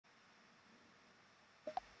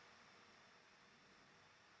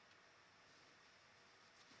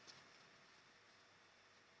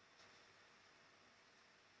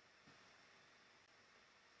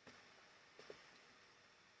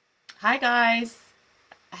Hi guys,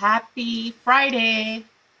 happy Friday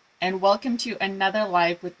and welcome to another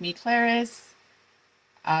live with me, Clarice.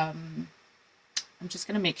 Um, I'm just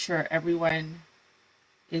going to make sure everyone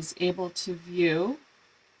is able to view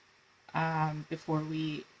before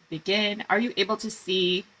we begin. Are you able to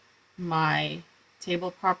see my table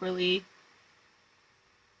properly?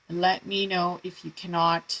 Let me know if you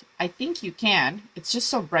cannot. I think you can. It's just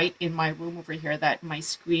so bright in my room over here that my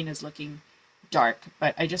screen is looking dark,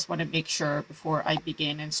 but I just want to make sure before I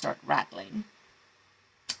begin and start rattling.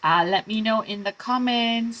 Let me know in the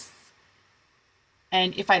comments.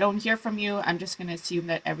 And if I don't hear from you, I'm just going to assume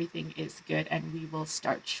that everything is good and we will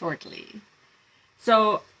start shortly.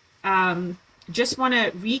 So just want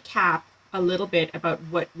to recap a little bit about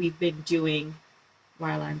what we've been doing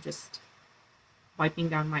while I'm just wiping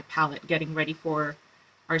down my palette, getting ready for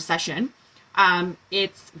our session.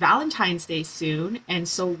 It's Valentine's Day soon, and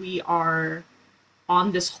so we are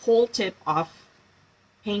on this whole tip of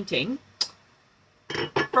painting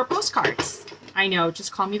for postcards. I know,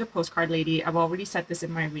 just call me the postcard lady. I've already said this in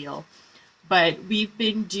my reel, but we've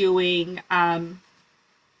been doing,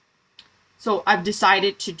 so I've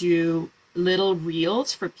decided to do little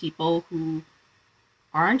reels for people who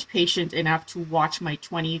aren't patient enough to watch my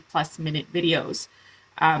 20+ minute videos.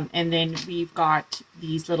 And then we've got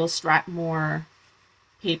these little Strathmore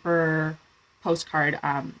paper postcard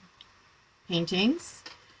paintings.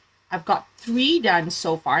 I've got 3 done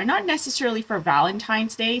so far, not necessarily for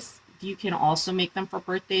Valentine's Day. You can also make them for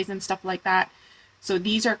birthdays and stuff like that. So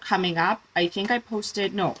these are coming up. I think I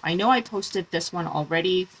posted, no, I know I posted this one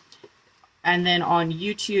already. And then on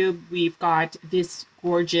YouTube, we've got this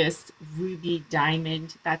gorgeous ruby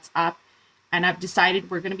diamond that's up. And I've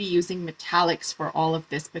decided we're going to be using metallics for all of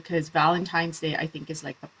this because Valentine's Day, I think, is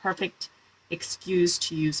like the perfect excuse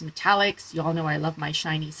to use metallics. Y'all know I love my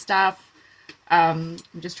shiny stuff. I'm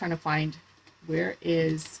just trying to find where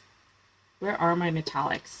are my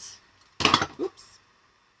metallics? Oops.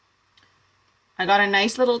 I got a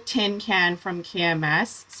nice little tin can from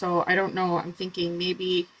KMS. So I don't know. I'm thinking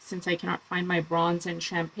maybe since I cannot find my bronze and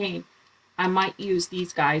champagne, I might use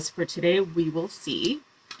these guys for today. We will see.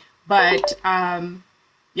 But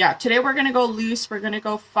yeah, today we're going to go loose. We're going to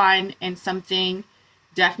go fun and something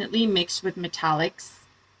definitely mixed with metallics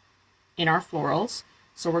in our florals.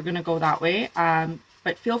 So we're going to go that way.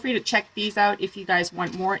 But feel free to check these out if you guys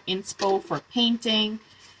want more inspo for painting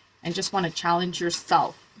and just want to challenge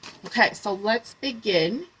yourself. Okay, so let's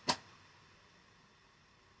begin.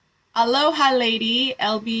 Aloha lady,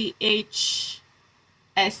 LBHSE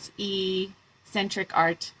Centric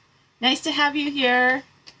Art. Nice to have you here.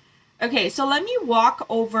 Okay, so let me walk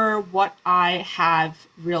over what I have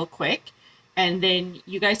real quick. And then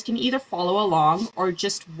you guys can either follow along or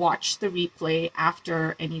just watch the replay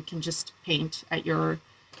after and you can just paint at your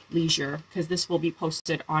leisure because this will be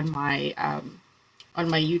posted on my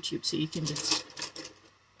YouTube, so you can just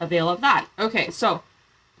avail of that. Okay, so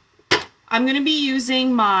I'm going to be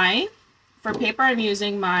using for paper, I'm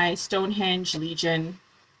using my Stonehenge Legion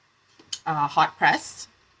hot press.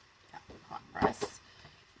 Hot press.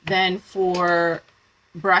 Then for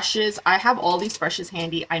brushes, I have all these brushes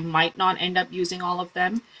handy. I might not end up using all of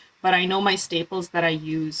them, but I know my staples that I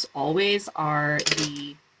use always are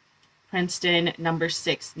the Princeton No.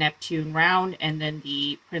 6 Neptune round and then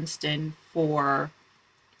the Princeton 4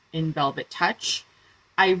 in Velvetouch.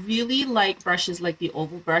 I really like brushes like the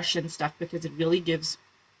oval brush and stuff because it really gives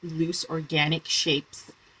loose organic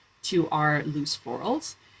shapes to our loose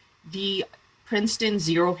florals. The Princeton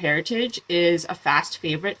Zero Heritage is a fast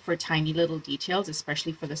favorite for tiny little details,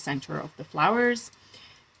 especially for the center of the flowers.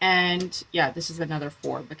 And yeah, this is another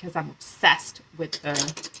 4 because I'm obsessed with the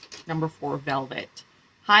No. 4 Velvet.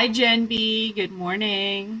 Hi, Jen B. Good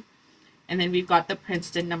morning. And then we've got the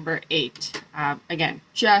Princeton No. 8. Again,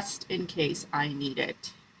 just in case I need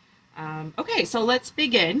it. Okay, so let's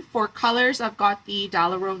begin. For colors, I've got the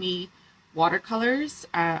Daler-Rowney watercolors.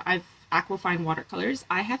 Aquafine watercolors.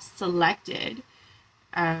 I have selected,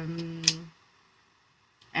 and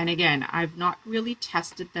again, I've not really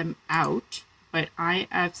tested them out, but I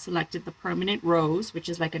have selected the Permanent Rose, which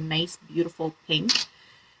is like a nice, beautiful pink,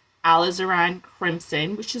 Alizarin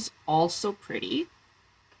Crimson, which is also pretty.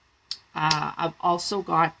 I've also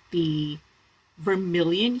got the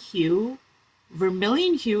Vermilion Hue.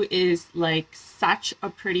 Vermilion Hue is like such a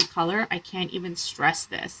pretty color. I can't even stress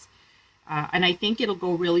this. And I think it'll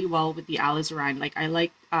go really well with the alizarin. Like I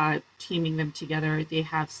like teaming them together. They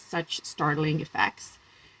have such startling effects.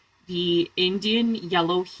 The Indian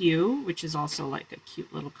Yellow Hue, which is also like a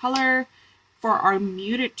cute little color. For our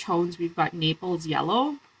muted tones, we've got Naples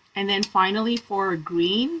Yellow. And then finally for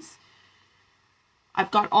greens,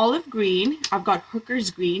 I've got olive green, I've got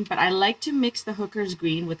hooker's green, but I like to mix the hooker's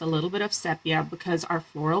green with a little bit of sepia because our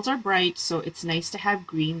florals are bright, so it's nice to have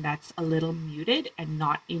green that's a little muted and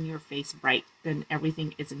not in your face bright, then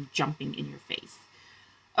everything isn't jumping in your face.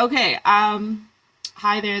 Okay,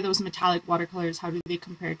 hi there, those metallic watercolors, how do they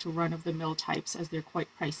compare to run-of-the-mill types, as they're quite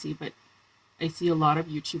pricey, but I see a lot of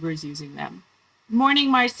YouTubers using them. Morning,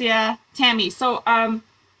 Marcia. Tammy, so I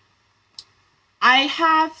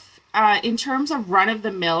have, in terms of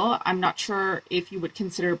run-of-the-mill, I'm not sure if you would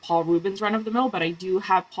consider Paul Rubens run-of-the-mill, but I do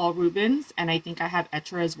have Paul Rubens, and I think I have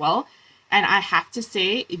Etcher as well. And I have to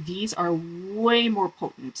say, these are way more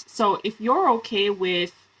potent. So if you're okay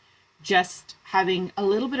with just having a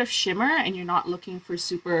little bit of shimmer and you're not looking for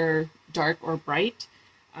super dark or bright,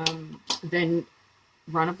 then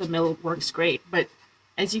run-of-the-mill works great. But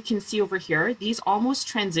as you can see over here, these almost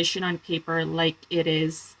transition on paper like it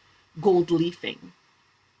is gold leafing.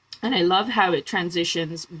 And I love how it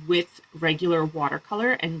transitions with regular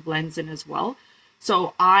watercolor and blends in as well.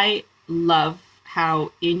 So I love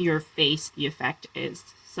how in your face the effect is.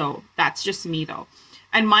 So that's just me though.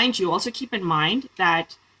 And mind you, also keep in mind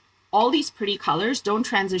that all these pretty colors don't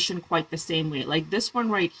transition quite the same way. Like this one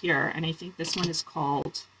right here, and I think this one is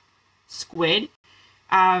called Squid.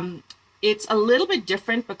 It's a little bit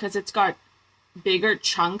different because it's got bigger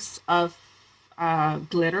chunks of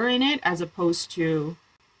glitter in it as opposed to,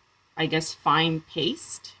 I guess, fine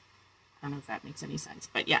paste. I don't know if that makes any sense,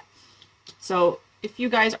 but yeah. So if you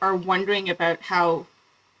guys are wondering about how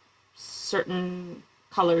certain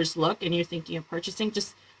colors look and you're thinking of purchasing,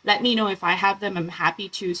 just let me know if I have them. I'm happy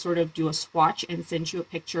to sort of do a swatch and send you a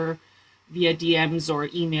picture via DMs or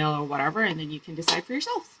email or whatever, and then you can decide for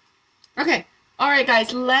yourselves. Okay. All right,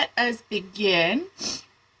 guys, let us begin. Give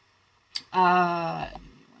me 1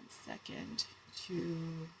 second to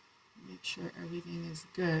make sure everything is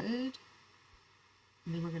good.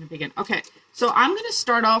 And then we're going to begin. Okay, so I'm going to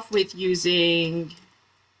start off with using,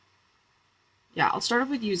 I'll start off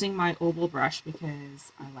with using my oval brush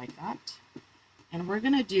because I like that. And we're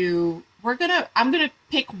going to do, I'm going to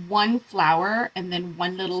pick one flower and then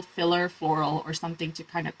one little filler floral or something to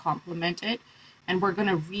kind of complement it. And we're going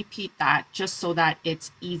to repeat that just so that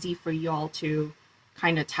it's easy for y'all to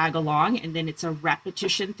kind of tag along. And then it's a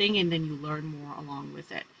repetition thing and then you learn more along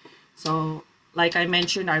with it. So like I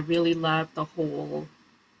mentioned, I really love the whole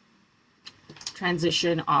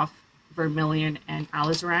transition of vermilion and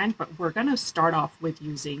alizarin, but we're going to start off with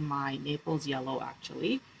using my Naples yellow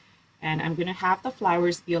actually. And I'm going to have the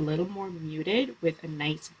flowers be a little more muted with a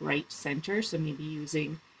nice bright center. So maybe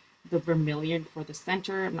using the vermilion for the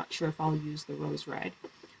center. I'm not sure if I'll use the rose red.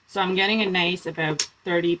 So I'm getting a nice about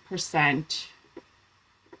 30%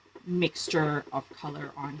 mixture of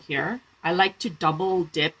color on here. I like to double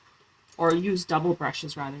dip or use double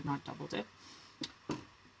brushes rather, not double dip.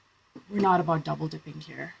 We're not about double dipping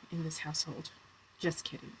here in this household. Just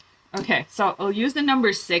kidding. Okay, so I'll use the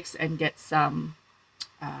number 6 and get some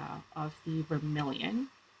of the vermilion.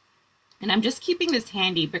 And I'm just keeping this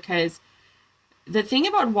handy because the thing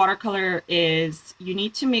about watercolor is you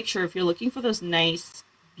need to make sure if you're looking for those nice,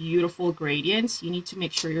 beautiful gradients, you need to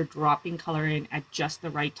make sure you're dropping color in at just the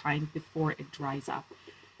right time before it dries up.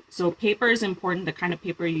 So paper is important, the kind of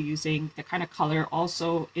paper you're using, the kind of color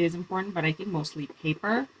also is important, but I think mostly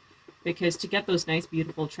paper, because to get those nice,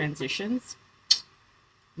 beautiful transitions,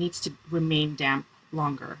 needs to remain damp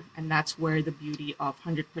longer. And that's where the beauty of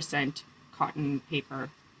 100% cotton paper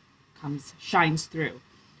shines through.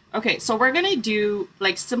 Okay, so we're gonna do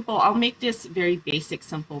like simple, I'll make this very basic,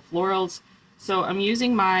 simple florals. So I'm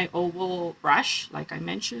using my oval brush, like I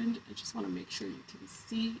mentioned. I just wanna make sure you can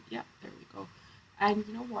see. Yeah, there we go. And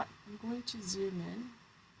you know what? I'm going to zoom in.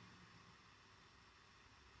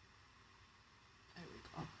 There we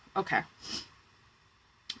go. Okay.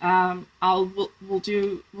 We'll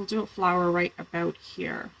do a flower right about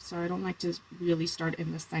here. So I don't like to really start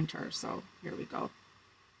in the center. So here we go.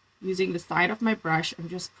 Using the side of my brush, I'm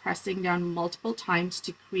just pressing down multiple times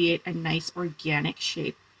to create a nice organic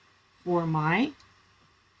shape for my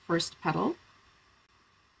first petal.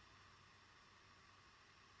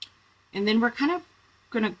 And then we're kind of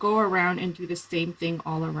going to go around and do the same thing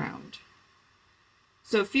all around.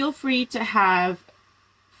 So feel free to have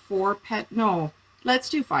 4 let's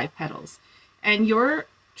do 5 petals. And your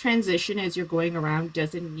transition as you're going around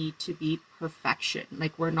doesn't need to be perfection.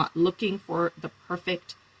 Like we're not looking for the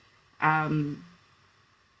perfect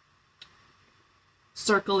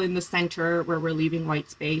circle in the center where we're leaving white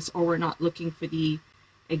space, or we're not looking for the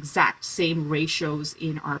exact same ratios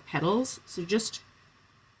in our petals. So just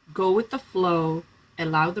go with the flow,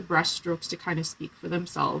 allow the brush strokes to kind of speak for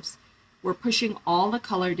themselves, we're pushing all the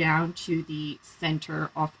color down to the center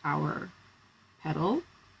of our petal.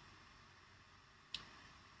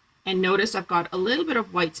 And notice I've got a little bit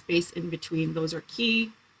of white space in between. Those are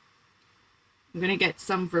key. I'm going to get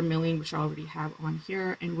some vermilion, which I already have on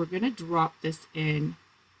here, and we're going to drop this in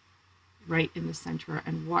right in the center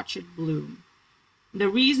and watch it bloom. The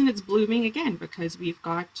reason it's blooming, again, because we've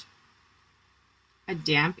got a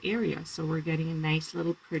damp area, so we're getting a nice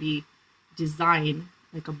little pretty design,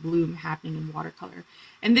 like a bloom happening in watercolor.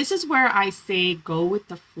 And this is where I say go with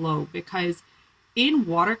the flow, because in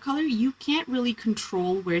watercolor you can't really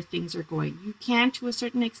control where things are going. You can to a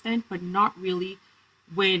certain extent, but not really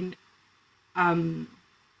when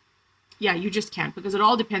yeah, you just can't, because it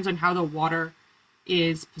all depends on how the water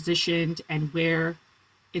is positioned and where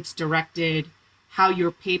it's directed, how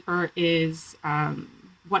your paper is,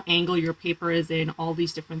 what angle your paper is in, all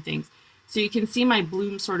these different things. So you can see my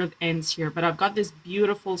bloom sort of ends here, but I've got this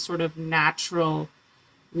beautiful sort of natural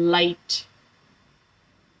light,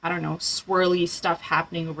 I don't know, swirly stuff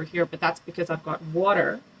happening over here, but that's because I've got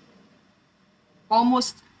water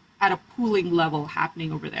almost at a pooling level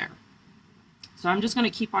happening over there. So I'm just going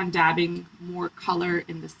to keep on dabbing more color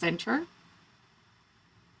in the center.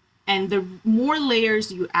 And the more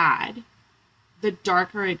layers you add, the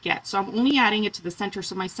darker it gets. So I'm only adding it to the center.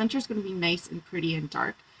 So my center is going to be nice and pretty and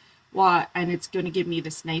dark. And it's going to give me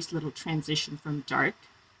this nice little transition from dark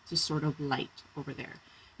to sort of light over there.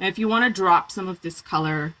 Now, if you want to drop some of this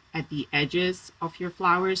color at the edges of your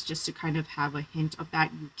flowers, just to kind of have a hint of that,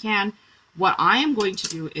 you can. What I am going to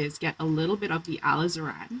do is get a little bit of the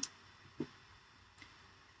alizarin,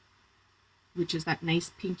 which is that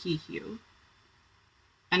nice pinky hue.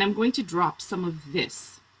 And I'm going to drop some of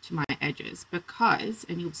this to my edges because,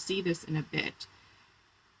 and you'll see this in a bit,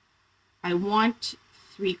 I want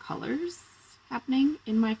 3 colors happening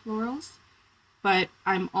in my florals, but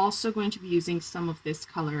I'm also going to be using some of this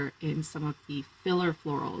color in some of the filler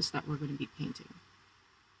florals that we're going to be painting.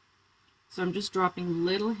 So I'm just dropping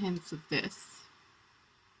little hints of this.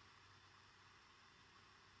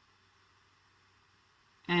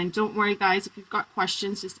 And don't worry, guys, if you've got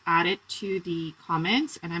questions, just add it to the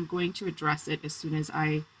comments, and I'm going to address it as soon as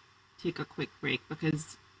I take a quick break,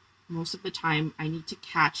 because most of the time I need to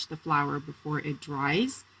catch the flower before it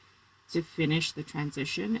dries to finish the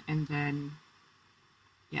transition. And then,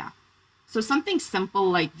 yeah. So something simple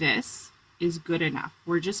like this is good enough.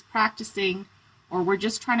 We're just practicing, or we're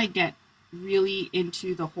just trying to get really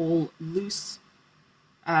into the whole loose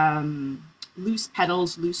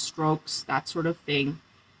petals, loose strokes, that sort of thing.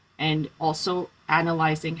 And also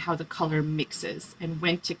analyzing how the color mixes and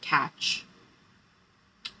when to catch,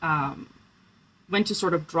 when to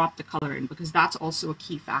sort of drop the color in, because that's also a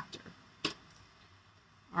key factor.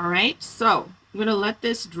 All right, so I'm going to let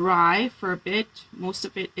this dry for a bit. Most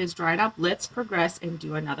of it is dried up. Let's progress and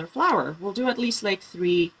do another flower. We'll do at least like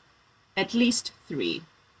 3, at least 3.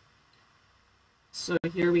 So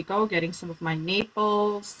here we go, getting some of my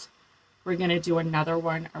maples. We're going to do another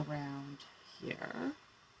one around here.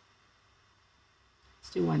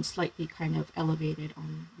 Do one slightly kind of elevated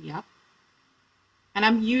on the up. And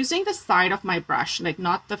I'm using the side of my brush, like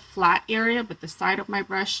not the flat area, but the side of my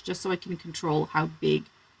brush, just so I can control how big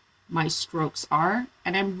my strokes are.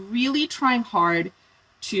 And I'm really trying hard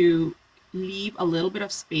to leave a little bit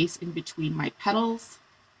of space in between my petals.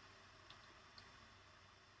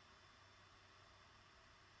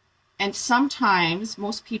 And sometimes,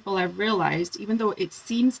 most people have realized, even though it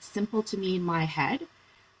seems simple to me in my head,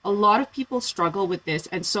 a lot of people struggle with this.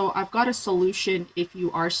 And so I've got a solution if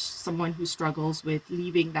you are someone who struggles with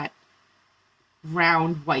leaving that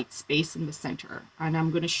round white space in the center. And I'm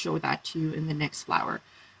going to show that to you in the next flower.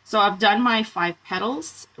 So I've done my 5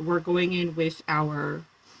 petals. We're going in with our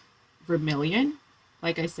vermilion.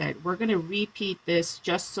 Like I said, we're going to repeat this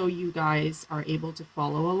just so you guys are able to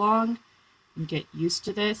follow along and get used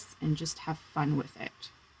to this and just have fun with it.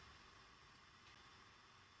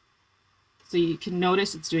 So you can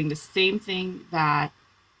notice it's doing the same thing that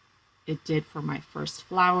it did for my first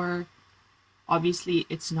flower. Obviously,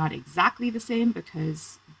 it's not exactly the same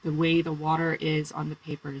because the way the water is on the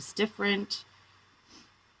paper is different.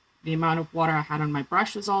 The amount of water I had on my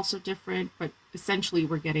brush was also different, but essentially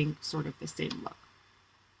we're getting sort of the same look.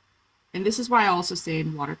 And this is why I also say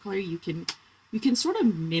in watercolor, you can sort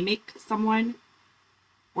of mimic someone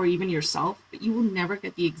or even yourself, but you will never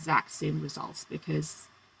get the exact same results because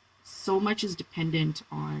so much is dependent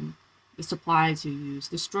on the supplies you use,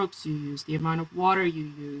 the strokes you use, the amount of water you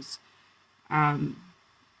use,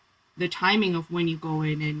 the timing of when you go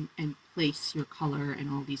in and place your color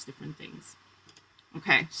and all these different things.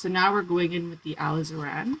 Okay, so now we're going in with the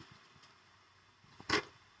alizarin.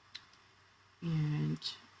 And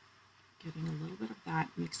getting a little bit of that,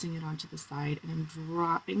 mixing it onto the side, and I'm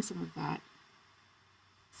dropping some of that.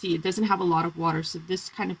 See, it doesn't have a lot of water, so this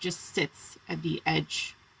kind of just sits at the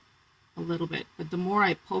edge a little bit. But the more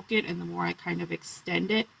I poke it and the more I kind of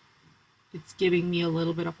extend it, it's giving me a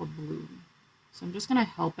little bit of a bloom. So I'm just going to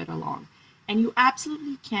help it along. And you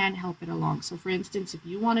absolutely can help it along. So for instance, if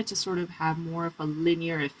you wanted to sort of have more of a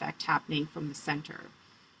linear effect happening from the center,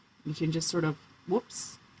 you can just sort of,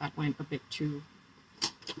 whoops, that went a bit too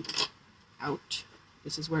out.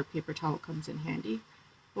 This is where paper towel comes in handy.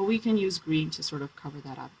 But we can use green to sort of cover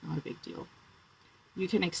that up, not a big deal. You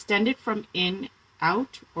can extend it from in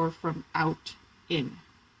out or from out in,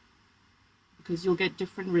 because you'll get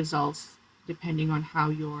different results depending on how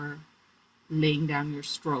you're laying down your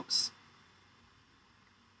strokes.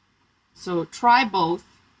 So try both,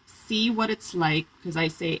 see what it's like, because I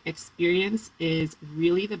say experience is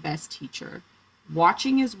really the best teacher.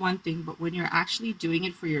 Watching is one thing, but when you're actually doing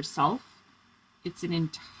it for yourself, it's an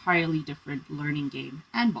entirely different learning game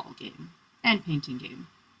and ball game and painting game.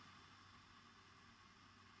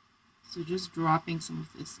 So just dropping some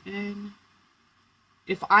of this in.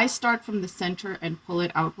 If I start from the center and pull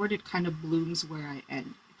it outward, it kind of blooms where I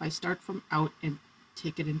end. If I start from out and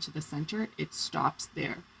take it into the center, it stops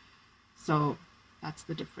there. So that's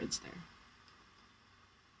the difference there.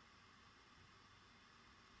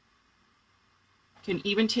 You can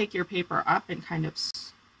even take your paper up and kind of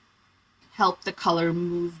help the color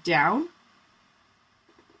move down.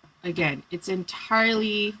 Again, it's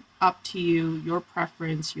entirely up to you, your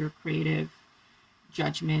preference, your creative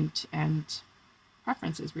judgment and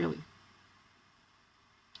preferences, really.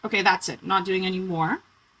 Okay, that's it. I'm not doing any more.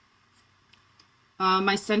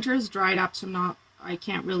 My center is dried up, so I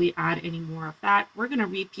can't really add any more of that. We're going to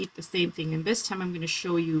repeat the same thing, and this time I'm going to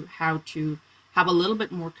show you how to have a little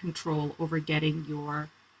bit more control over getting your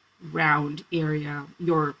round area,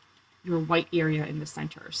 your white area in the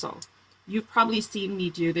center. So you've probably seen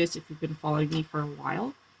me do this if you've been following me for a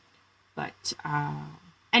while. But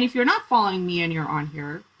and if you're not following me and you're on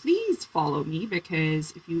here, please follow me,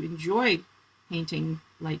 because if you enjoy painting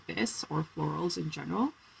like this or florals in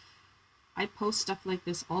general, I post stuff like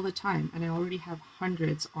this all the time, and I already have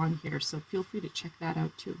hundreds on here, so feel free to check that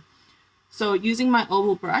out too. So using my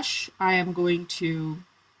oval brush, I am going to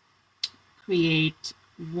create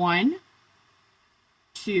 1,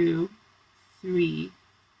 2, 3,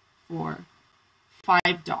 4, 5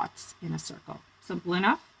 dots in a circle. Simple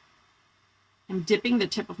enough. I'm dipping the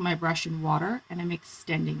tip of my brush in water and I'm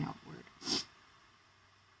extending outward.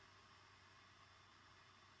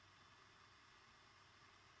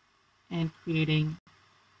 And creating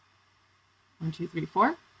 1, 2, 3,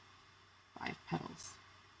 4, 5 petals.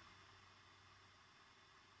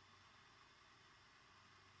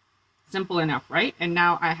 Simple enough, right? And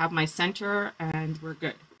now I have my center and we're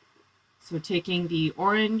good. So taking the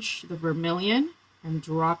orange, the vermilion, I'm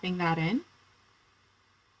dropping that in.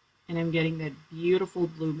 And I'm getting that beautiful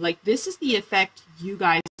bloom. Like, this is the effect you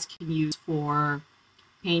guys can use for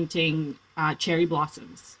painting cherry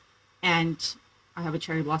blossoms. And I have a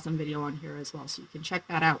cherry blossom video on here as well, so you can check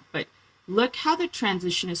that out. But look how the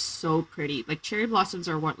transition is so pretty. Like, cherry blossoms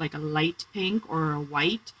are what, like a light pink or a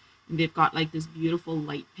white, and they've got like this beautiful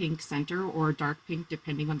light pink center or dark pink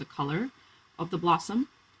depending on the color of the blossom.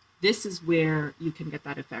 This is where you can get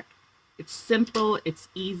that effect. It's simple, it's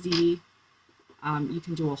easy. You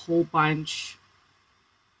can do a whole bunch.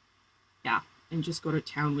 Yeah, and just go to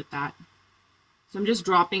town with that. So I'm just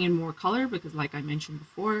dropping in more color because, like I mentioned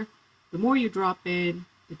before, the more you drop in,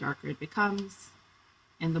 the darker it becomes,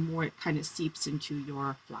 and the more it kind of seeps into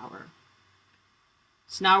your flower.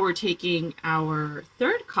 So now we're taking our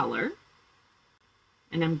third color,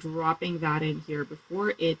 and I'm dropping that in here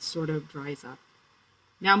before it sort of dries up.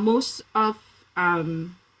 Now, most of, I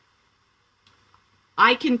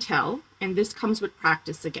can tell, and this comes with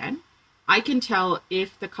practice again, I can tell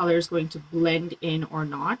if the color is going to blend in or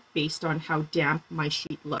not based on how damp my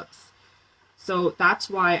sheet looks. So that's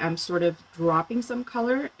why I'm sort of dropping some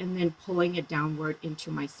color and then pulling it downward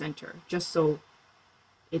into my center, just so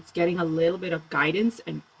it's getting a little bit of guidance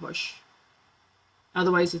and push.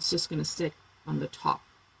 Otherwise, it's just going to sit on the top.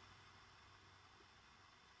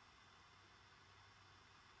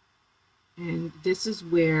 And this is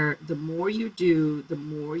where the more you do, the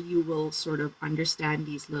more you will sort of understand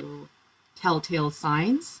these little telltale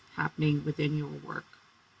signs happening within your work.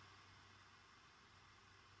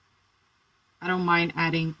 I don't mind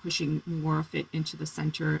pushing more of it into the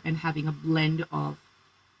center and having a blend of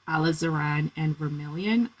alizarin and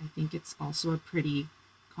vermilion. I think it's also a pretty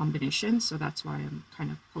combination, so that's why I'm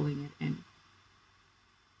kind of pulling it in.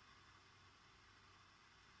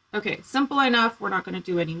 Okay, simple enough. We're not going to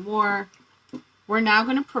do any more. We're now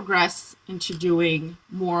going to progress into doing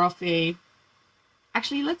more of a,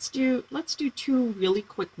 actually let's do two really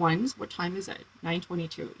quick ones. What time is it?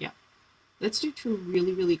 9:22. Yeah. Let's do two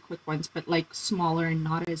really quick ones, but like smaller and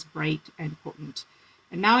not as bright and potent.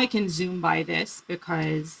 And now I can zoom by this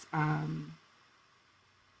because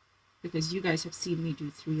you guys have seen me do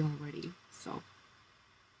 3 already. So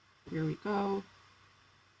here we go.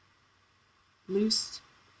 Loose,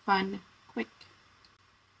 fun, quick,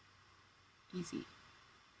 easy.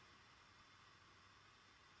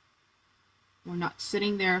 We're not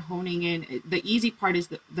sitting there honing in. The easy part is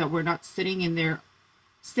that we're not sitting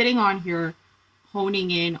on here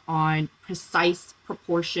honing in on precise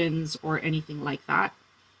proportions or anything like that.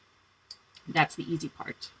 That's the easy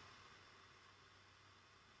part.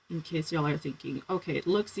 In case y'all are thinking, okay, it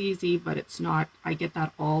looks easy, but it's not. I get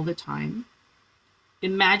that all the time.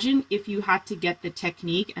 Imagine if you had to get the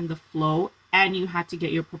technique and the flow and you had to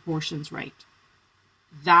get your proportions right.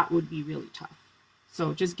 That would be really tough.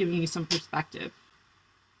 So just giving you some perspective.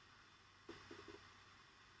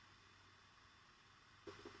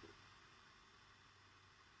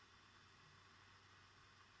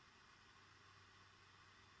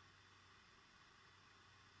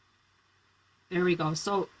 There we go.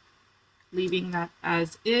 So leaving that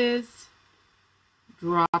as is,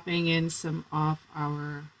 dropping in some of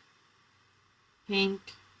our pink,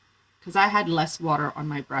 because I had less water on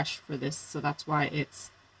my brush for this, so that's why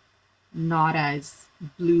it's not as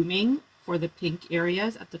blooming for the pink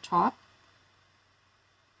areas at the top.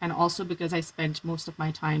 And also because I spent most of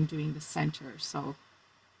my time doing the center, so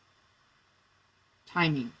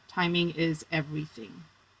timing is everything,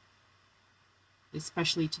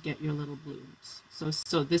 especially to get your little blooms.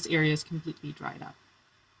 So this area is completely dried up.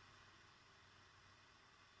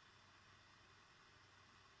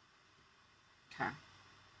 Okay,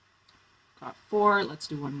 got 4. Let's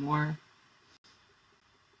do one more.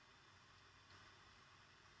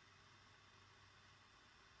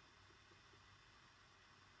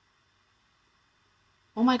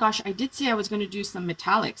 Oh my gosh, I did say I was going to do some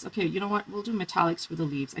metallics. Okay, you know what? We'll do metallics for the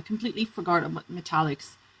leaves. I completely forgot about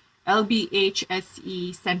metallics.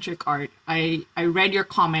 LBHSE centric art. I read your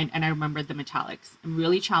comment and I remembered the metallics. I'm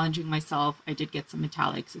really challenging myself. I did get some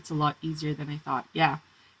metallics. It's a lot easier than I thought. Yeah,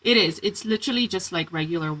 it is. It's literally just like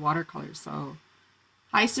regular watercolor. So,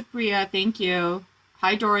 hi Supriya, thank you.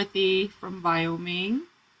 Hi Dorothy from Wyoming.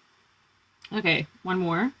 Okay, one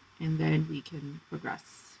more and then we can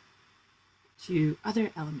progress to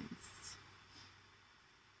other elements.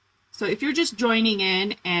 So if you're just joining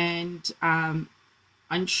in and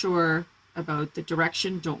unsure about the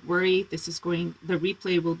direction, don't worry. The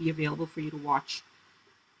replay will be available for you to watch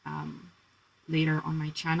later on my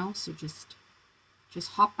channel. So just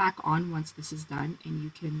hop back on once this is done and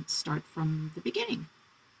you can start from the beginning.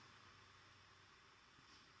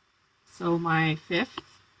 So my 5th,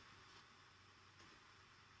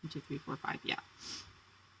 1, 2, 3, 4, 5, yeah.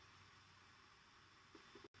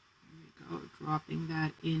 Dropping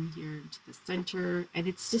that in here into the center, and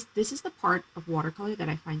it's just, this is the part of watercolor that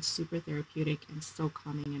I find super therapeutic and so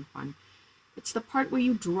calming and fun. It's the part where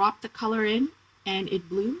you drop the color in and it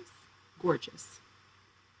blooms. Gorgeous.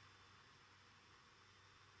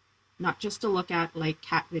 Not just to look at like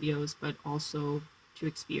cat videos, but also to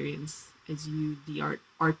experience as you, the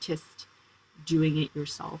artist, doing it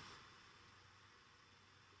yourself.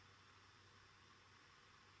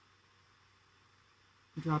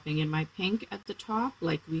 Dropping in my pink at the top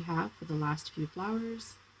like we have for the last few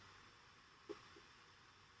flowers.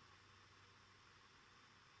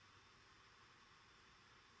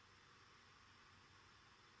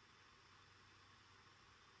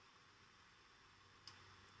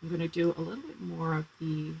 I'm going to do a little bit more of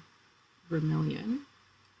the vermilion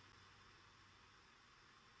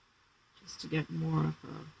just to get more of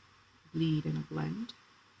a bleed and a blend.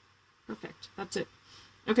 Perfect, that's it.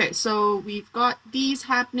 Okay, so we've got these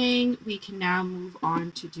happening. We can now move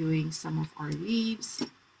on to doing some of our leaves.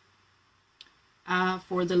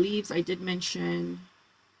 For the leaves, I did mention,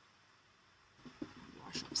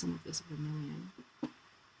 wash off some of this vermilion.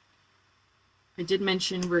 I did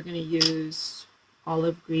mention we're going to use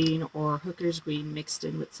olive green or hooker's green mixed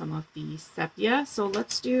in with some of the sepia. So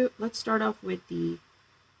let's start off with the,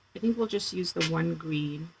 I think we'll just use the one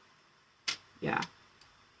green. Yeah.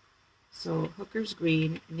 So hooker's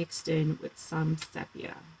green mixed in with some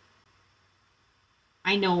sepia.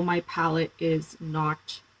 I know my palette is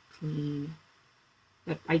not clean,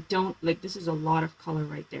 but I don't, like, this is a lot of color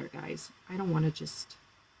right there, guys. I don't want to just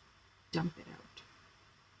dump it out,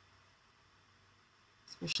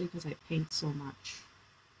 especially because I paint so much.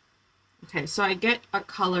 Okay, so I get a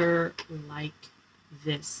color like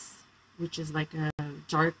this, which is like a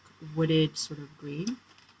dark wooded sort of green.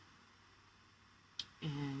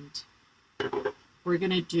 And we're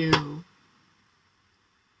gonna do,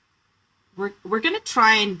 we're gonna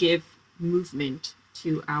try and give movement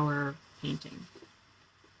to our painting.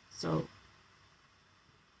 So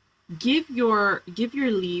give your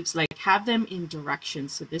leaves, like, have them in direction,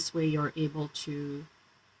 so this way you're able to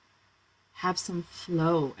have some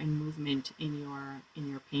flow and movement in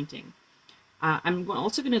your painting. I'm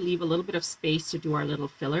also going to leave a little bit of space to do our little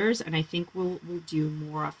fillers, and I think we'll do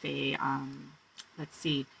more of a let's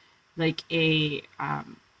see, like a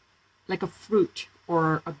fruit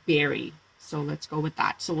or a berry. So let's go with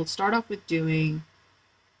that. So we'll start off with doing,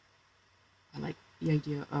 I like the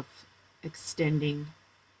idea of extending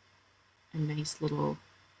a nice little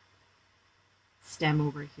stem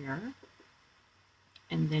over here,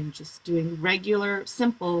 and then just doing regular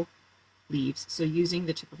simple leaves. So using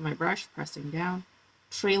the tip of my brush, pressing down,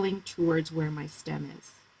 trailing towards where my stem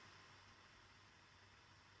is.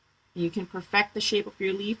 You can perfect the shape of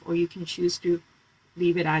your leaf, or you can choose to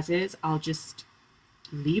leave it as is. I'll just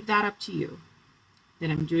leave that up to you.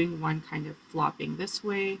 Then I'm doing one kind of flopping this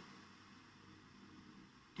way,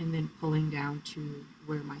 and then pulling down to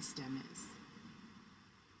where my stem is.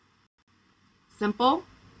 Simple,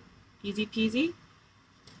 easy peasy.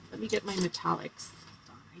 Let me get my metallics.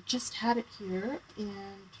 I just had it here,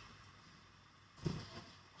 and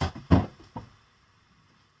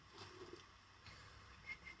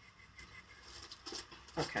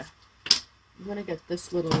okay, I'm gonna get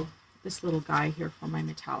this little guy here for my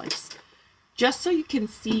metallics, just so you can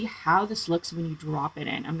see how this looks when you drop it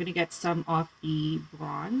in. I'm gonna get some of the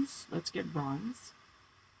bronze. Let's get bronze.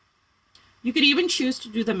 You could even choose to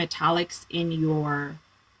do the metallics in your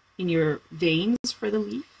veins for the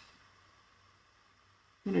leaf.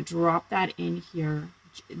 I'm going to drop that in here.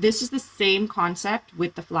 This is the same concept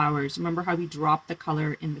with the flowers. Remember how we dropped the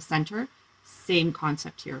color in the center? Same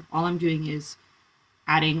concept here. All I'm doing is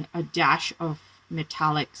adding a dash of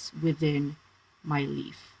metallics within my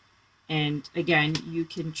leaf. And again, you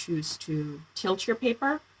can choose to tilt your paper.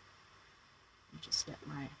 Let me just get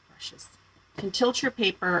my brushes. You can tilt your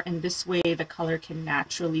paper, and this way the color can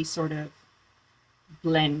naturally sort of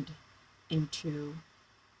blend into.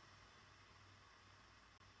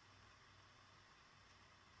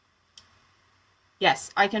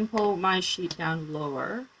 Yes, I can pull my sheet down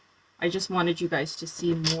lower. I just wanted you guys to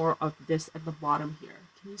see more of this at the bottom here.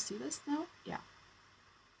 Can you see this now? Yeah.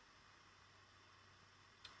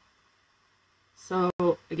 So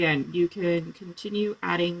again, you can continue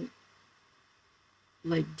adding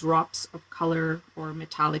like drops of color or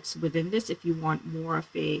metallics within this if you want more of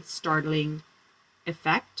a startling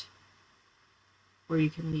effect, or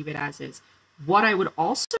you can leave it as is. What I would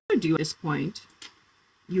also do at this point,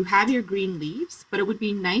 you have your green leaves, but it would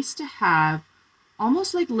be nice to have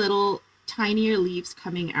almost like little tinier leaves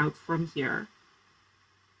coming out from here,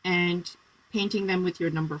 and painting them with your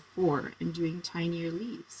number 4 and doing tinier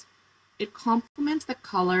leaves. It complements the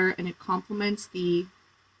color, and it complements the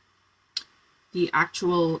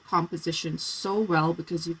actual composition so well,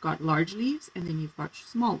 because you've got large leaves and then you've got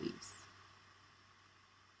small leaves.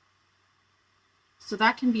 So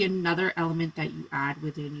that can be another element that you add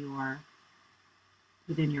within your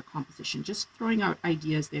composition. Just throwing out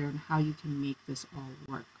ideas there on how you can make this all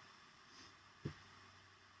work.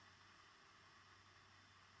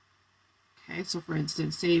 Okay, so for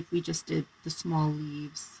instance, say if we just did the small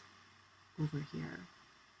leaves over here,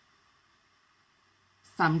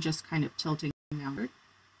 some just kind of tilting downward.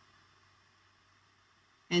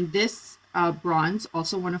 And this bronze,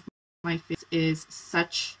 also one of my favorites, is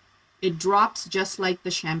such, it drops just like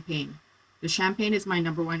the champagne. The champagne is my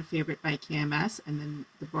number 1 favorite by KMS, and then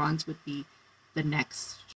the bronze would be the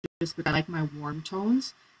next, just because I like my warm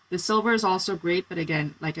tones. The silver is also great, but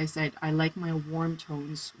again, like I said, I like my warm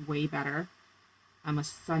tones way better. I'm a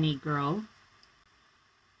sunny girl,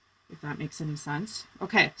 if that makes any sense.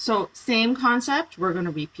 Okay, so same concept. We're going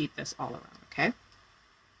to repeat this all around, okay?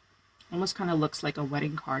 Almost kind of looks like a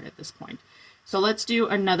wedding card at this point. So let's do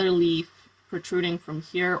another leaf protruding from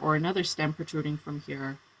here, or another stem protruding from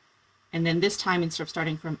here. And then this time, instead of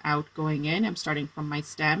starting from out going in, I'm starting from my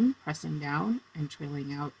stem, pressing down and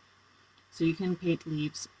trailing out. So you can paint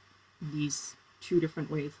leaves these 2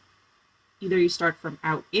 different ways. Either you start from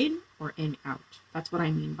out in or in out. That's what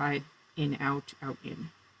I mean by in out, out in.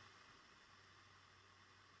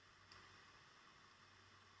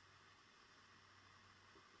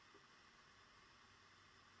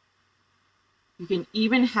 You can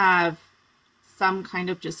even have some kind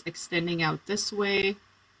of just extending out this way,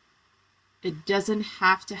 It doesn't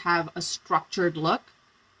have to have a structured look.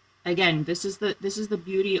 Again, this is the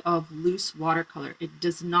beauty of loose watercolor. It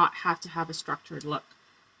does not have to have a structured look.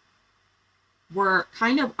 We're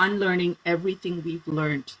kind of unlearning everything we've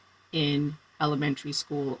learned in elementary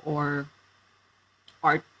school or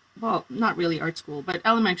art, well, not really art school, but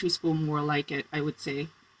elementary school more like it, I would say.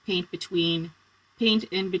 Paint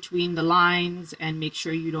in between the lines and make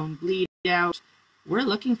sure you don't bleed out. We're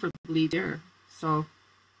looking for bleed here, so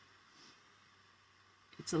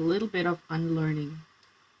it's a little bit of unlearning.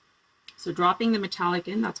 So dropping the metallic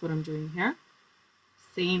in, that's what I'm doing here.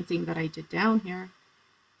 Same thing that I did down here.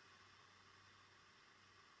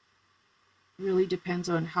 Really depends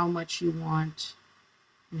on how much you want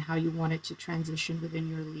and how you want it to transition within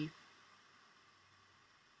your leaf.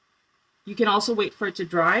 You can also wait for it to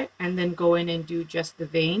dry and then go in and do just the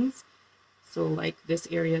veins. So like this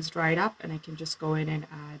area is dried up and I can just go in and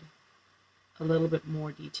add a little bit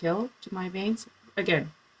more detail to my veins.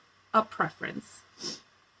 Again, a preference.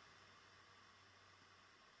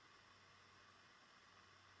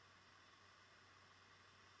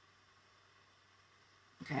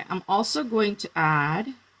 Okay, I'm also going to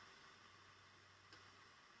add,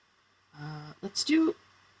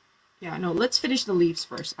 let's finish the leaves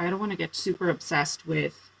first. I don't want to get super obsessed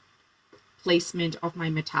with placement of my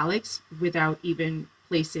metallics without even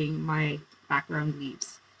placing my background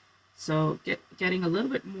leaves. So getting a little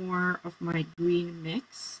bit more of my green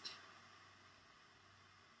mixed.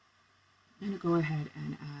 I'm going to go ahead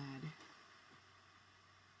and add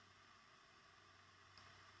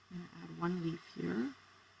one leaf here.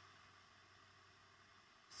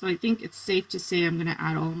 So I think it's safe to say I'm going to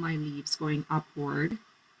add all my leaves going upward.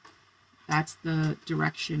 That's the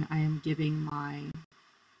direction I am giving my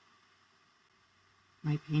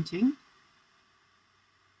painting.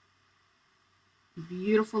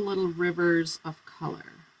 Beautiful little rivers of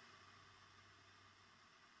color.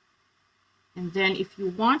 And then if you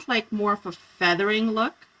want like more of a feathering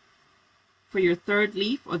look for your third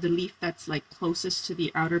leaf, or the leaf that's like closest to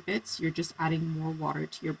the outer bits, you're just adding more water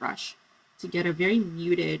to your brush to get a very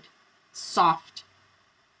muted, soft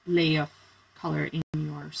lay of color in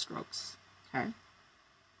your strokes. Okay.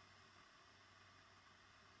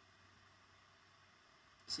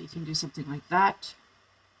 So you can do something like that.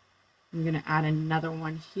 I'm going to add another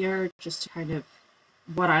one here just to kind of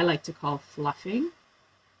what I like to call fluffing.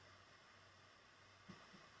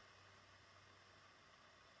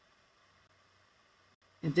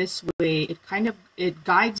 And this way it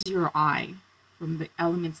guides your eye from the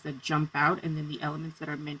elements that jump out and then the elements that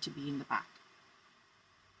are meant to be in the back.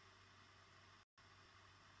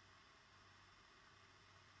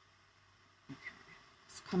 Okay.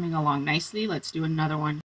 It's coming along nicely. Let's do another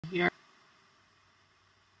one here.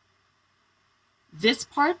 This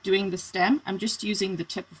part, doing the stem, I'm just using the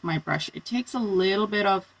tip of my brush. It takes a little bit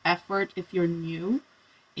of effort if you're new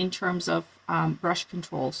in terms of brush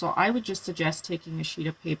control. So I would just suggest taking a sheet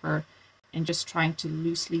of paper and just trying to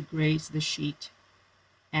loosely graze the sheet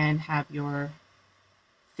and have your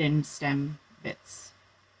thin stem bits.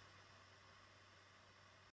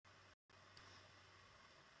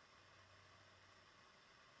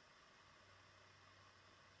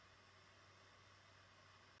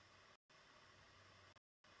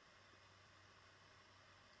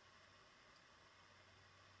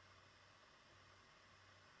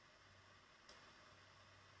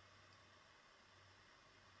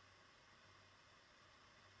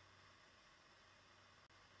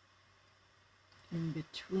 In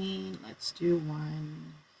between, let's do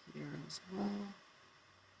one here as well.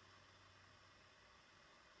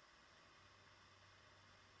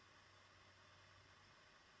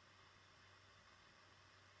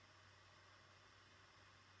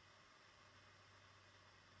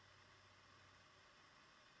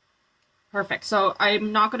 Perfect. So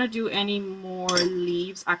I'm not going to do any more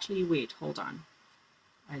leaves. Actually, wait, hold on.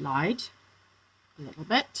 I lied a little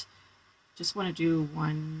bit. Just want to do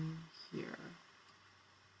one here.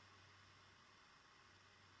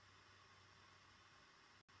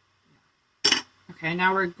 Okay,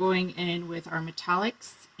 now we're going in with our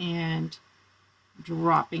metallics and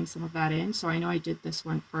dropping some of that in. So I know I did this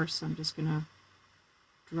one first, so I'm just going to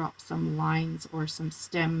drop some lines or some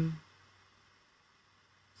stem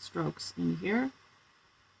strokes in here.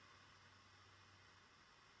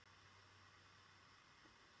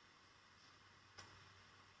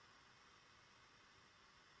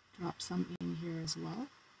 Drop some in here as well.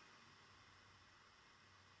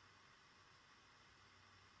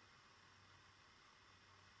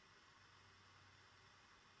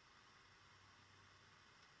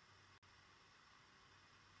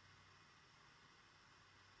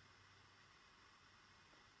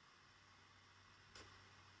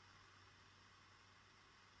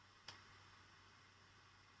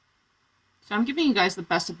 So I'm giving you guys the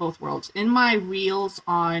best of both worlds. In my reels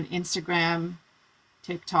on Instagram,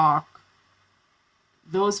 TikTok,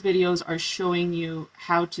 those videos are showing you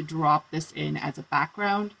how to drop this in as a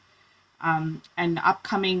background. An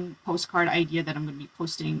upcoming postcard idea that I'm going to be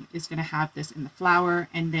posting is going to have this in the flower.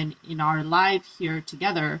 And then in our live here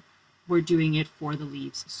together, we're doing it for the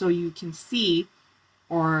leaves. So you can see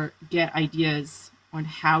or get ideas on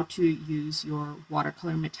how to use your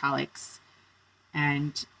watercolor metallics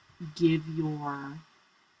and give your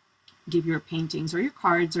paintings or your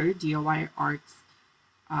cards or your DIY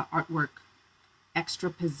artwork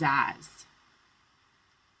extra pizzazz.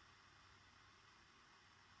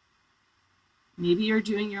 Maybe you're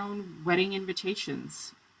doing your own wedding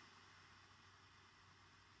invitations.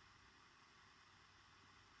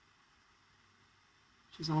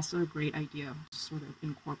 Which is also a great idea to sort of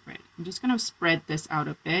incorporate. I'm just going to spread this out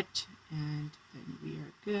a bit and then we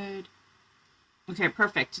are good. Okay,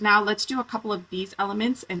 perfect. Now let's do a couple of these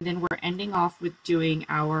elements and then we're ending off with doing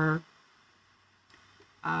our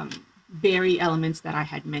berry elements that I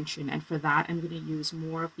had mentioned. And for that, I'm going to use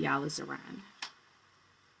more of the alizarin.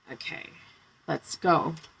 Okay, let's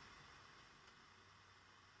go.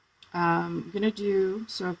 I'm going to do,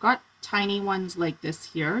 so I've got tiny ones like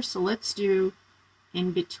this here. So let's do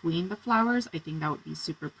in between the flowers. I think that would be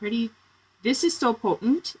super pretty. This is so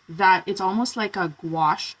potent that it's almost like a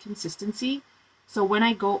gouache consistency. So when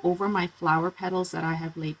I go over my flower petals that I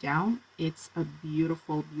have laid down, it's a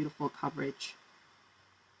beautiful, beautiful coverage.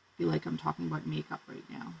 I feel like I'm talking about makeup right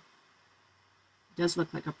now. It does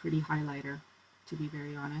look like a pretty highlighter, to be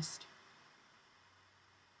very honest.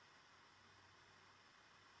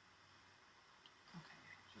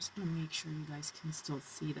 Okay, just want to make sure you guys can still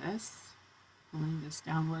see this. Pulling this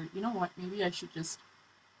downward. You know what? Maybe I should just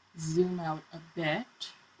zoom out a bit.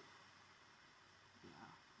 Yeah,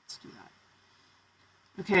 let's do that.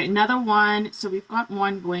 Okay, another one. So we've got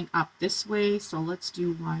one going up this way. So let's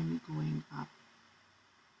do one going up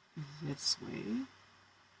this way.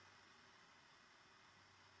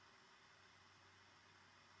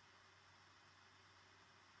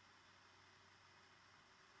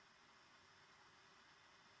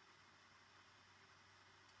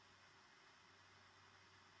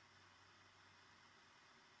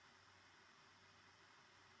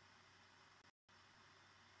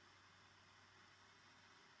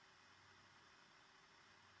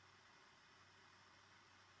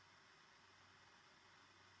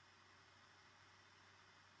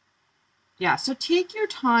 Yeah, so take your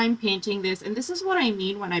time painting this. And this is what I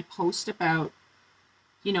mean when I post about,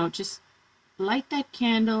 you know, just light that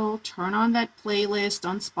candle, turn on that playlist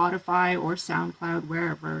on Spotify or SoundCloud,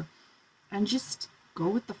 wherever, and just go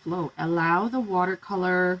with the flow. Allow the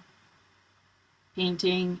watercolor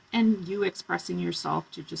painting and you expressing yourself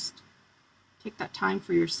to just take that time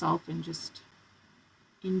for yourself and just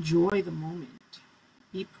enjoy the moment.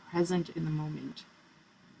 Be present in the moment.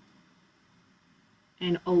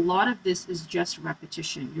 And a lot of this is just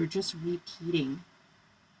repetition. You're just repeating.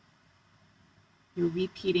 You're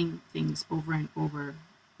repeating things over and over.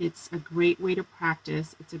 It's a great way to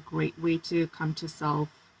practice. It's a great way to come to self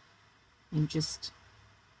and just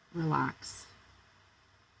relax.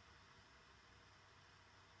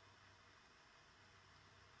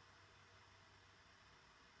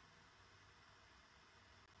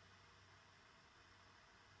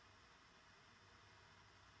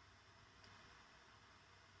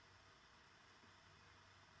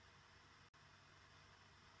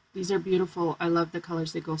 These are beautiful. I love the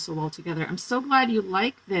colors. They go so well together. I'm so glad you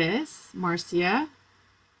like this, Marcia.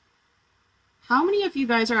 How many of you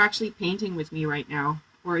guys are actually painting with me right now?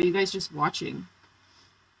 Or are you guys just watching?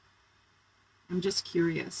 I'm just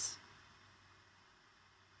curious.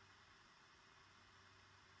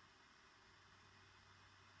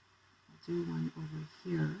 I'll do one over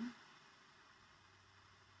here.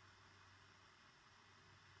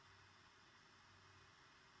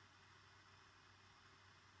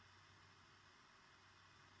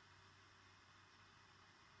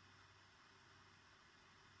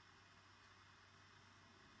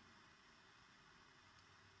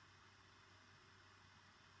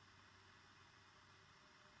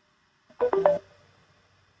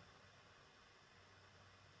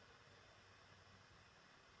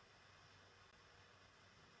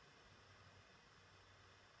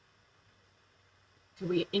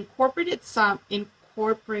 We incorporated some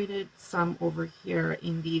over here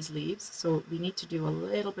in these leaves, so we need to do a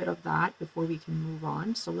little bit of that before we can move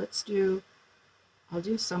on. So let's do, I'll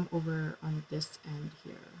do some over on this end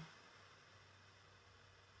here.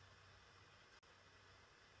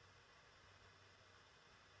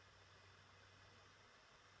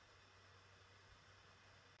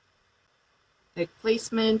 Like,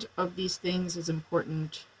 placement of these things is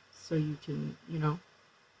important so you can, you know,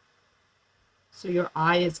 so your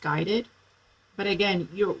eye is guided. But again,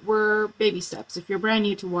 we're baby steps. If you're brand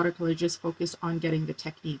new to watercolor, just focus on getting the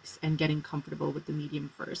techniques and getting comfortable with the medium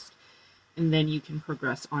first. And then you can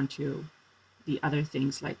progress onto the other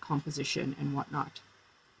things like composition and whatnot,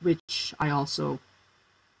 which I also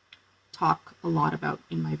talk a lot about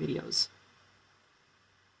in my videos.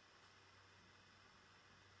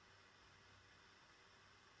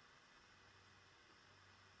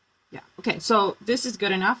 Yeah, okay, so this is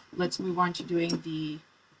good enough. Let's move on to doing the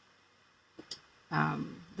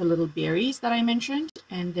little berries that I mentioned,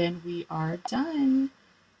 and then we are done.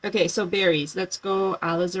 Okay, so berries, let's go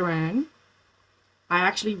alizarin. I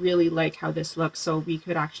actually really like how this looks, so we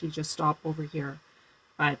could actually just stop over here,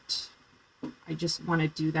 but I just want to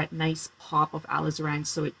do that nice pop of alizarin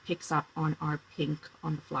so it picks up on our pink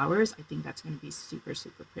on the flowers. I think that's going to be super,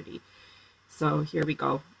 super pretty. So here we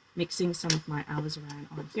go, mixing some of my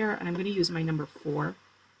alizarin on here, and I'm going to use my number 4.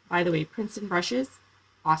 By the way, Princeton brushes,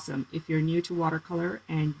 awesome. If you're new to watercolor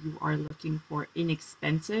and you are looking for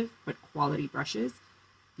inexpensive but quality brushes,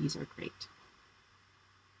 these are great.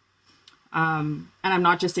 And I'm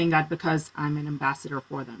not just saying that because I'm an ambassador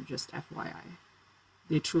for them, just FYI.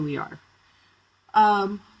 They truly are.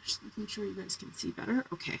 Just making sure you guys can see better.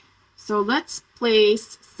 Okay, so let's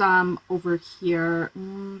place some over here.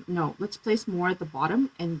 No, let's place more at the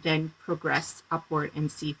bottom and then progress upward and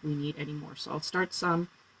see if we need any more. So I'll start some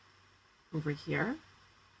over here.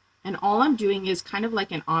 And all I'm doing is kind of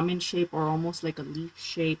like an almond shape or almost like a leaf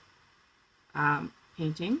shape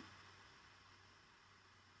painting.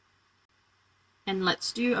 And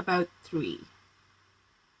let's do about 3.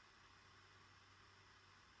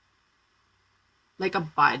 Like a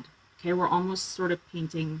bud. Okay, we're almost sort of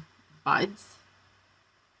painting buds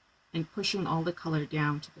and pushing all the color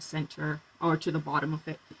down to the center or to the bottom of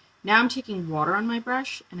it. Now I'm taking water on my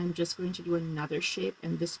brush and I'm just going to do another shape,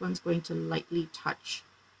 and this one's going to lightly touch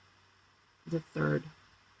the 3rd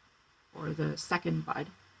or the 2nd bud.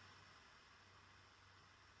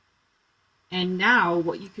 And now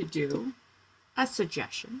what you could do, a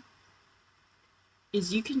suggestion,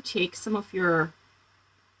 is you can take some of your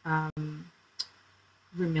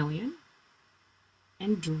vermilion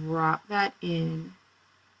and drop that in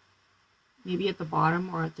maybe at the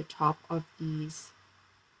bottom or at the top of these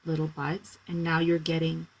little buds, and now you're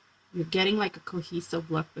getting like a cohesive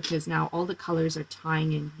look because now all the colors are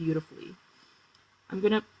tying in beautifully. I'm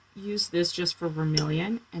gonna use this just for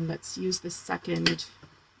vermilion, and let's use the second.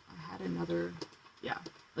 I had another, yeah,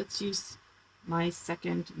 let's use my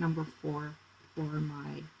second number 4 for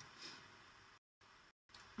my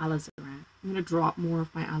alizarin. I'm going to drop more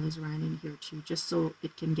of my alizarin in here too, just so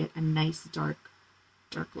it can get a nice dark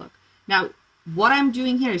look. Now, what I'm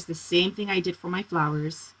doing here is the same thing I did for my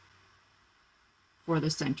flowers for the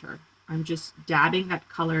center. I'm just dabbing that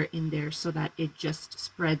color in there so that it just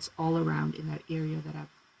spreads all around in that area that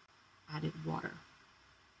I've added water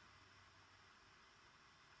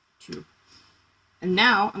to. And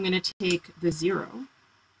now I'm going to take the 0.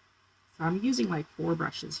 So I'm using like 4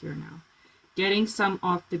 brushes here now. Getting some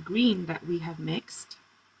of the green that we have mixed,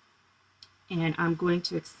 and I'm going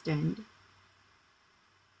to extend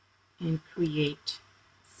and create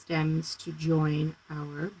stems to join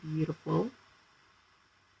our beautiful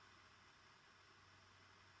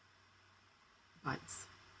buds.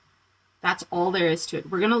 That's all there is to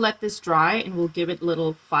it. We're going to let this dry and we'll give it a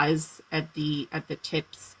little fuzz at the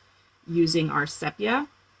tips using our sepia.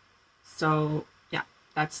 So yeah,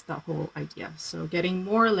 that's the whole idea. So getting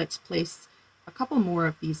more, let's place a couple more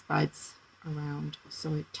of these buds around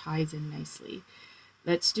so it ties in nicely.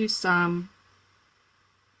 Let's do some,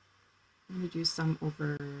 I'm going to do some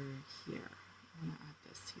over here. I'm going to add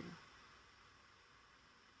this here.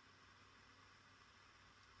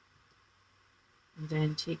 And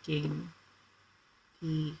then taking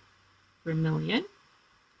the vermilion,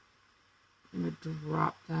 I'm going to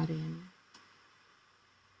drop that in.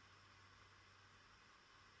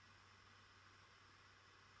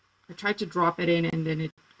 I tried to drop it in and then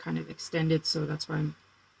it kind of extended, so that's why I'm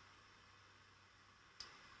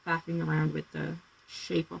faffing around with the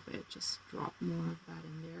shape of it. Just drop more of that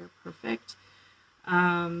in there. Perfect.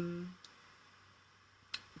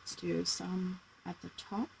 Let's do some at the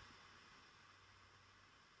top.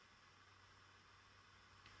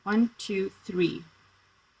 1, 2, 3.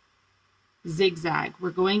 Zigzag.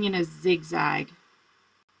 We're going in a zigzag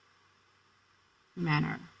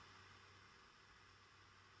manner.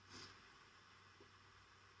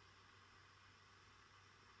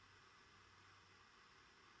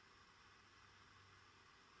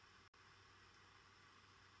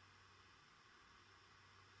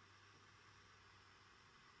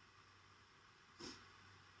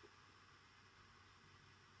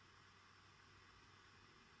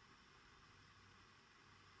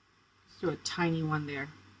 throw a tiny one there.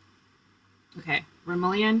 Okay,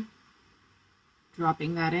 vermilion,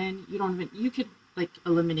 dropping that in. You don't even, you could like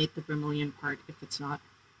eliminate the vermilion part if it's not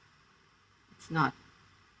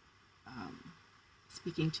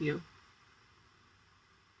speaking to you.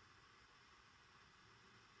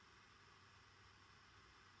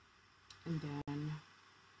 And then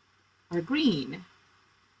our green.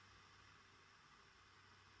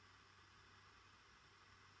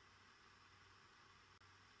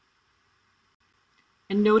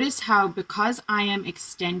 And notice how, because I am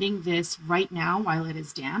extending this right now while it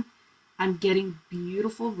is damp, I'm getting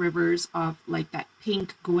beautiful rivers of like that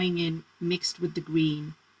pink going in mixed with the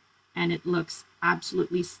green, and it looks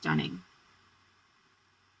absolutely stunning.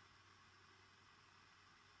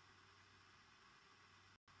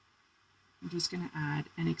 I'm just going to add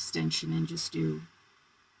an extension and just do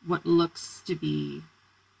what looks to be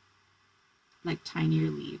like tinier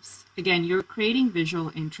leaves. Again, you're creating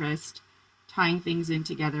visual interest, tying things in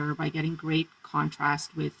together by getting great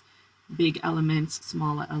contrast with big elements,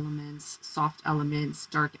 smaller elements, soft elements,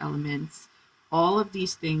 dark elements. All of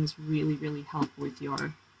these things really, really help with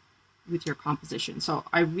your composition. So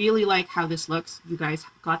I really like how this looks. You guys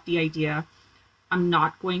got the idea. I'm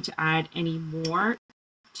not going to add any more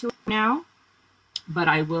to it now, but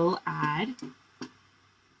I will add,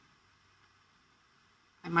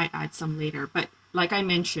 I might add some later, but like I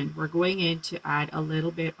mentioned, we're going in to add a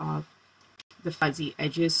little bit of the fuzzy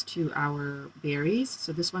edges to our berries.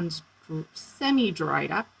 So this one's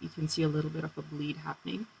semi-dried up. You can see a little bit of a bleed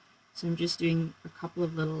happening. So I'm just doing a couple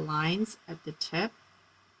of little lines at the tip.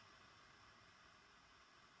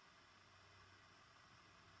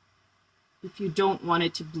 If you don't want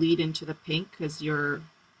it to bleed into the pink because you're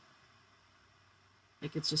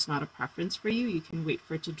like, it's just not a preference for you, you can wait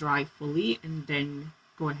for it to dry fully and then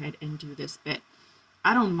go ahead and do this bit.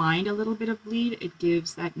 I don't mind a little bit of bleed. It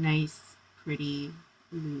gives that nice, pretty,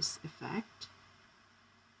 loose effect.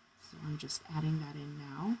 So I'm just adding that in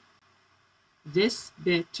now. This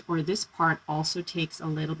bit, or this part, also takes a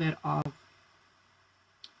little bit of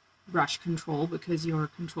brush control because you're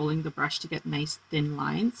controlling the brush to get nice thin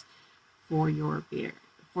lines for your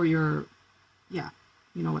yeah,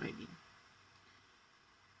 you know what I mean.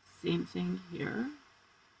 Same thing here.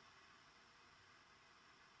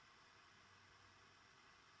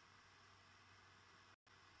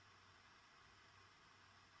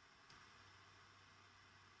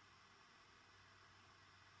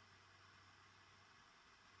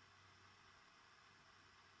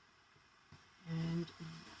 And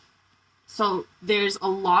so there's a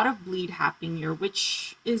lot of bleed happening here,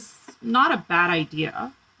 which is not a bad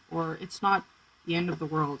idea, or it's not the end of the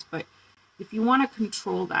world, but if you want to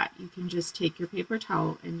control that, you can just take your paper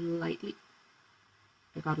towel and lightly,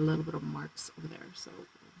 I got a little bit of marks over there, so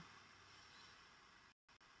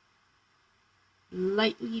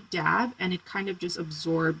lightly dab, and it kind of just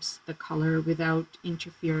absorbs the color without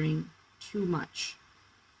interfering too much.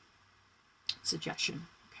 Suggestion,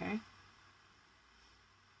 okay?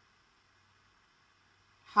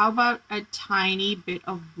 How about a tiny bit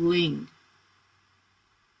of bling?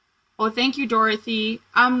 Oh, thank you, Dorothy.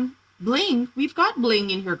 Bling? We've got bling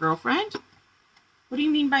in here, girlfriend. What do you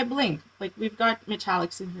mean by bling? Like, we've got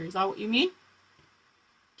metallics in here. Is that what you mean?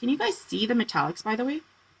 Can you guys see the metallics, by the way?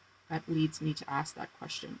 That leads me to ask that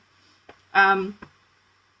question. And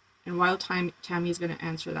while Tammy is going to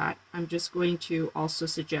answer that, I'm just going to also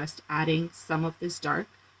suggest adding some of this dark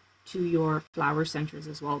to your flower centers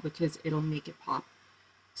as well, because it'll make it pop.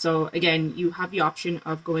 So again, you have the option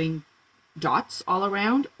of going dots all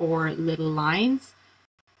around or little lines.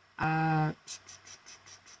 I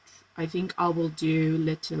think I will do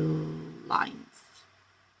little lines.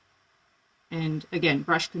 And again,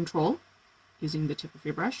 brush control, using the tip of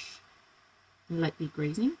your brush, lightly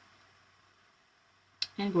grazing,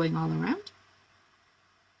 and going all around,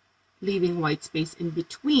 leaving white space in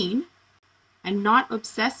between, and not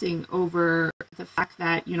obsessing over the fact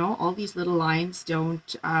that, you know, all these little lines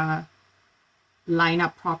don't line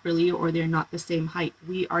up properly, or they're not the same height.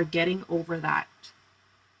 We are getting over that.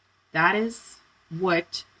 That is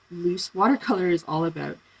what loose watercolor is all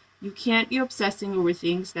about. You can't be obsessing over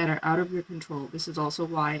things that are out of your control. This is also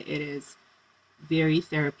why it is very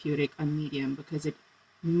therapeutic, a medium, because it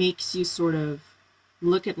makes you sort of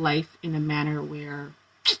look at life in a manner where,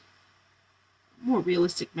 more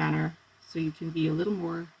realistic manner, so you can be a little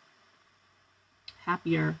more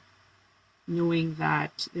happier knowing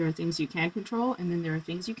that there are things you can control and then there are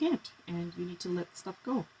things you can't, and you need to let stuff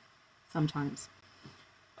go sometimes.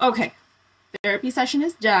 Okay, therapy session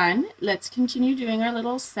is done. Let's continue doing our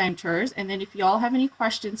little centers, and then if you all have any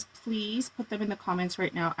questions, please put them in the comments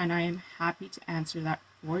right now, and I am happy to answer that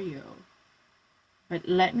for you. But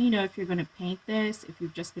let me know if you're going to paint this, if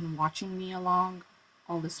you've just been watching me along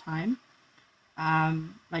all this time.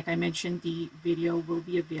 Like I mentioned, the video will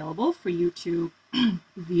be available for you to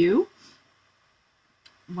view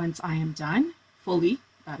once I am done, fully,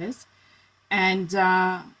 that is. And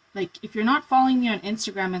like, if you're not following me on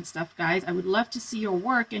Instagram and stuff, guys, I would love to see your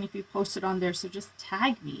work, and if you post it on there, so just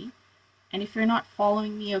tag me. And if you're not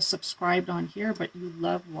following me or subscribed on here, but you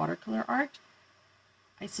love watercolor art,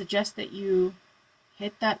 I suggest that you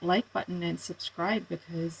hit that like button and subscribe,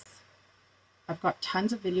 because I've got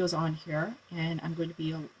tons of videos on here, and I'm going to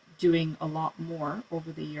be doing a lot more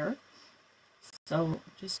over the year. So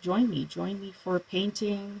just join me for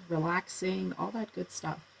painting, relaxing, all that good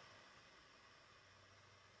stuff.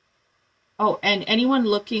 Oh, and anyone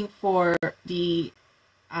looking for the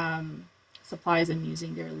supplies I'm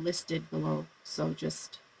using, they're listed below. So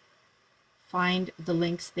just find the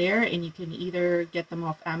links there, and you can either get them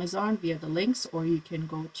off Amazon via the links, or you can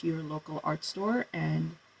go to your local art store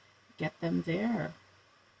and get them there.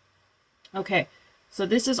 Okay, so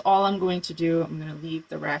this is all I'm going to do. I'm going to leave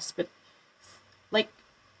the rest, but like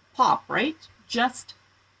pop, right? Just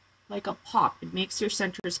like a pop. It makes your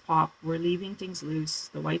centers pop. We're leaving things loose.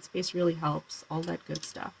 The white space really helps. All that good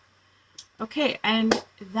stuff. Okay, and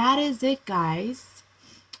that is it, guys.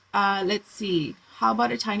 Let's see. How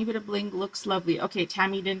about a tiny bit of bling? Looks lovely. Okay,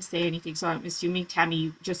 Tammy didn't say anything, so I'm assuming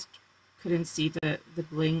Tammy just couldn't see the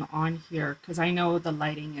bling on here, because I know the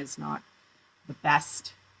lighting is not the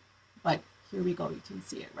best. But here we go. You can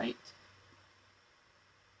see it, right?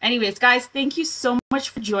 Anyways, guys, thank you so much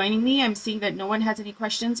for joining me. I'm seeing that no one has any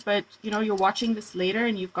questions, but you know, you're watching this later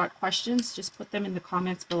and you've got questions, just put them in the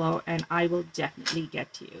comments below and I will definitely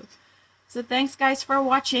get to you. So thanks, guys, for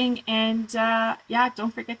watching, and yeah,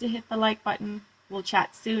 don't forget to hit the like button. We'll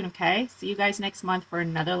chat soon, okay? See you guys next month for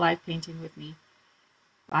another live painting with me.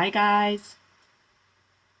 Bye, guys.